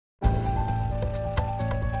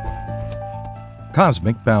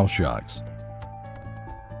Cosmic bow shocks.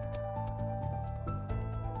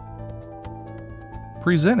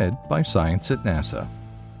 Presented by Science at NASA.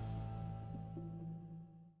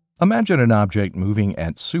 Imagine an object moving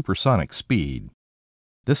at supersonic speed.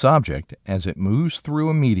 This object, as it moves through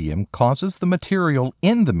a medium, causes the material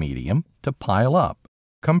in the medium to pile up,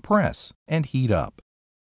 compress, and heat up.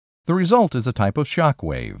 The result is a type of shock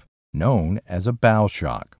wave, known as a bow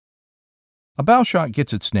shock. A bow shock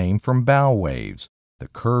gets its name from bow waves, the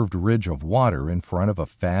curved ridge of water in front of a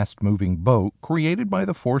fast-moving boat created by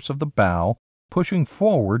the force of the bow pushing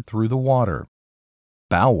forward through the water.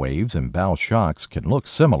 Bow waves and bow shocks can look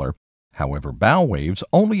similar. However, bow waves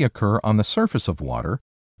only occur on the surface of water,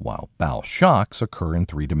 while bow shocks occur in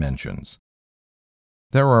 3 dimensions.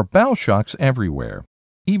 There are bow shocks everywhere,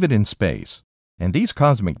 even in space, and these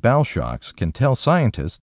cosmic bow shocks can tell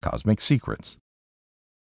scientists cosmic secrets.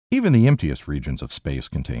 Even the emptiest regions of space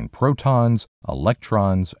contain protons,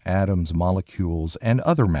 electrons, atoms, molecules, and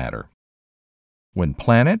other matter. When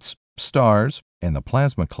planets, stars, and the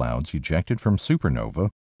plasma clouds ejected from supernova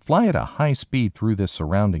fly at a high speed through this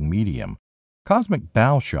surrounding medium, cosmic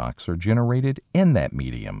bow shocks are generated in that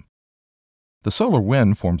medium. The solar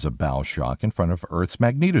wind forms a bow shock in front of Earth's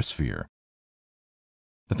magnetosphere.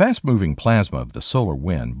 The fast-moving plasma of the solar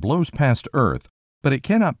wind blows past Earth, but it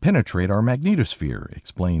cannot penetrate our magnetosphere,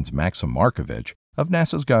 explains Maxim Markovich of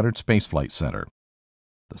NASA's Goddard Space Flight Center.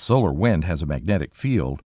 The solar wind has a magnetic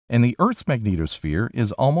field, and the Earth's magnetosphere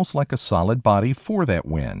is almost like a solid body for that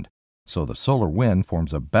wind, so the solar wind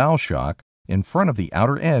forms a bow shock in front of the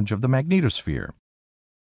outer edge of the magnetosphere.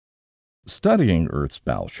 Studying Earth's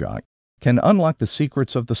bow shock can unlock the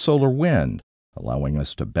secrets of the solar wind, allowing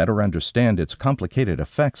us to better understand its complicated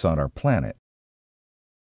effects on our planet.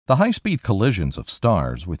 The high-speed collisions of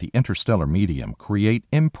stars with the interstellar medium create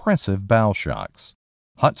impressive bow shocks.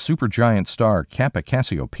 Hot supergiant star Kappa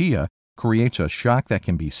Cassiopeia creates a shock that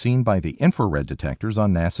can be seen by the infrared detectors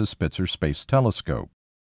on NASA's Spitzer Space Telescope.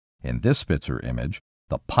 In this Spitzer image,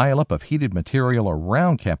 the pileup of heated material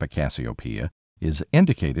around Kappa Cassiopeia is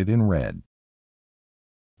indicated in red.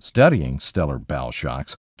 Studying stellar bow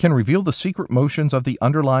shocks can reveal the secret motions of the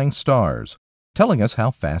underlying stars, telling us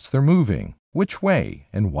how fast they're moving, which way,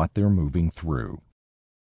 and what they're moving through.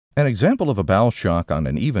 An example of a bow shock on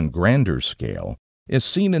an even grander scale is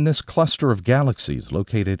seen in this cluster of galaxies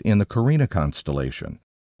located in the Carina constellation,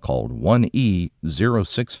 called 1E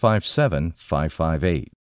 0657558.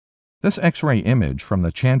 This X-ray image from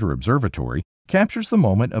the Chandra Observatory captures the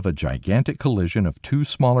moment of a gigantic collision of 2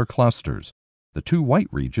 smaller clusters, the 2 white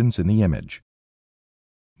regions in the image.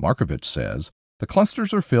 Markovich says, the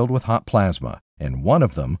clusters are filled with hot plasma, and one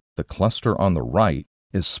of them, the cluster on the right,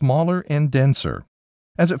 is smaller and denser.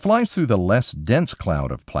 As it flies through the less dense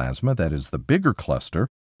cloud of plasma that is the bigger cluster,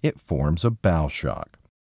 it forms a bow shock.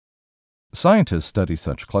 Scientists study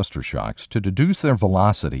such cluster shocks to deduce their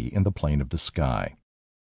velocity in the plane of the sky.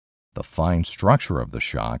 The fine structure of the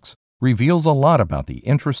shocks reveals a lot about the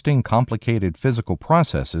interesting, complicated physical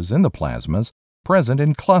processes in the plasmas present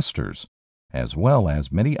in clusters, as well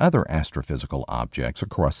as many other astrophysical objects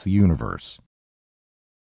across the universe.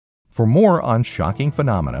 For more on shocking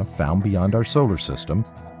phenomena found beyond our solar system,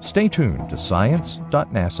 stay tuned to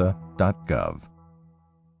science.nasa.gov.